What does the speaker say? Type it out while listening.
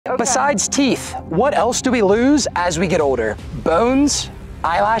Okay. Besides teeth, what else do we lose as we get older? Bones,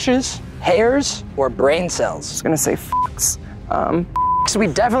 eyelashes, hairs, or brain cells? I was gonna say f***s. So we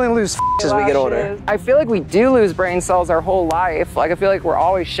definitely lose as we get older. I feel like we do lose brain cells our whole life. Like I feel like we're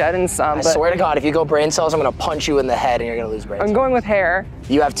always shedding some. I swear to God, if you go brain cells, I'm gonna punch you in the head and you're gonna lose brain cells. I'm going with hair.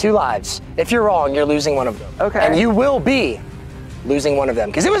 You have 2 lives. If you're wrong, you're losing one of them. Okay. And you will be losing one of them,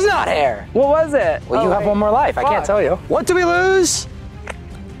 because it was not hair. What was it? Well, you have one more life. I can't tell you. What do we lose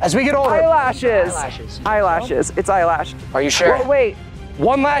as we get older? Eyelashes. Eyelashes. Eyelashes. It's eyelash. Are you sure? Well, wait.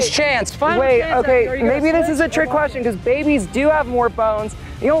 One last chance. Wait, okay, maybe this is a trick question because babies do have more bones.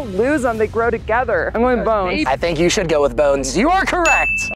 You don't lose them, they grow together. I'm going bones. I think you should go with bones. You are correct.